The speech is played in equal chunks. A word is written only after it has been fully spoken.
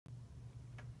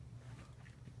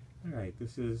Alright,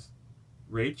 this is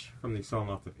Rach from the Saw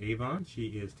Loft of Avon. She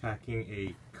is tacking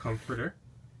a comforter.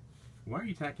 Why are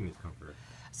you tacking this comforter?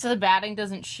 So the batting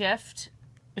doesn't shift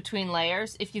between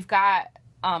layers. If you've got,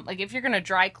 like if you're going to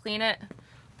dry clean it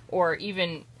or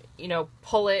even, you know,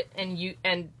 pull it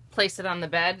and place it on the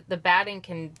bed, the batting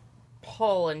can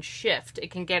pull and shift. It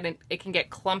can get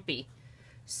clumpy.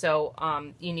 So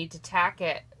you need to tack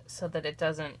it so that it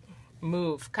doesn't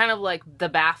move. Kind of like the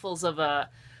baffles of a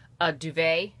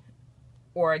duvet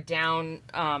or a down,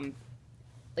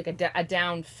 like a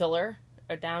down filler,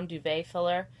 a down duvet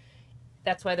filler.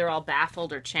 That's why they're all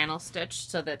baffled or channel stitched,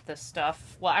 so that the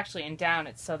stuff, well actually in down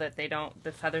it's so that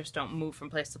the feathers don't move from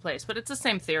place to place. But it's the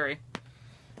same theory.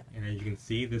 And as you can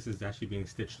see, this is actually being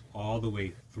stitched all the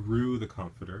way through the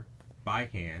comforter by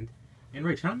hand. And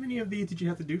Rach, how many of these did you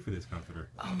have to do for this comforter?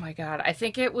 Oh my god, I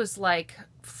think it was like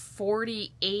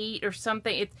 48 or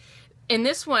something. In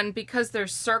this one, because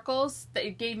there's circles,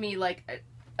 it gave me like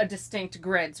a distinct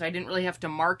grid, so I didn't really have to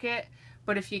mark it.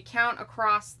 But if you count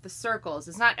across the circles,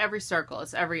 it's not every circle,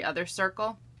 it's every other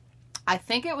circle. I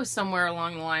think it was somewhere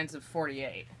along the lines of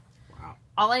 48. Wow.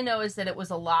 All I know is that it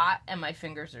was a lot and my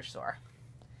fingers are sore.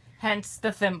 Hence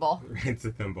the thimble. Hence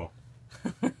the thimble.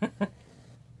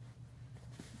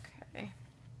 Okay.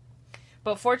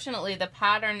 But fortunately, the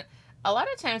pattern, a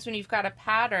lot of times when you've got a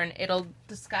pattern, it'll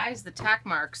disguise the tack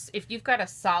marks. If you've got a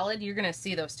solid, you're going to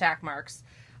see those tack marks.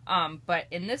 But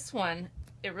in this one,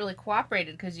 it really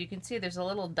cooperated because you can see there's a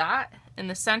little dot in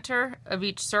the center of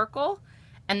each circle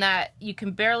and that you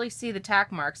can barely see the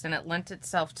tack marks, and it lent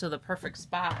itself to the perfect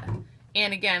spot.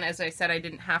 And again, as I said, I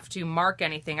didn't have to mark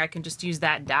anything. I can just use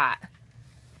that dot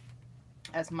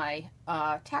as my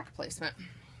tack placement.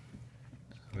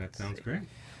 That sounds great.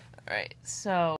 All right, so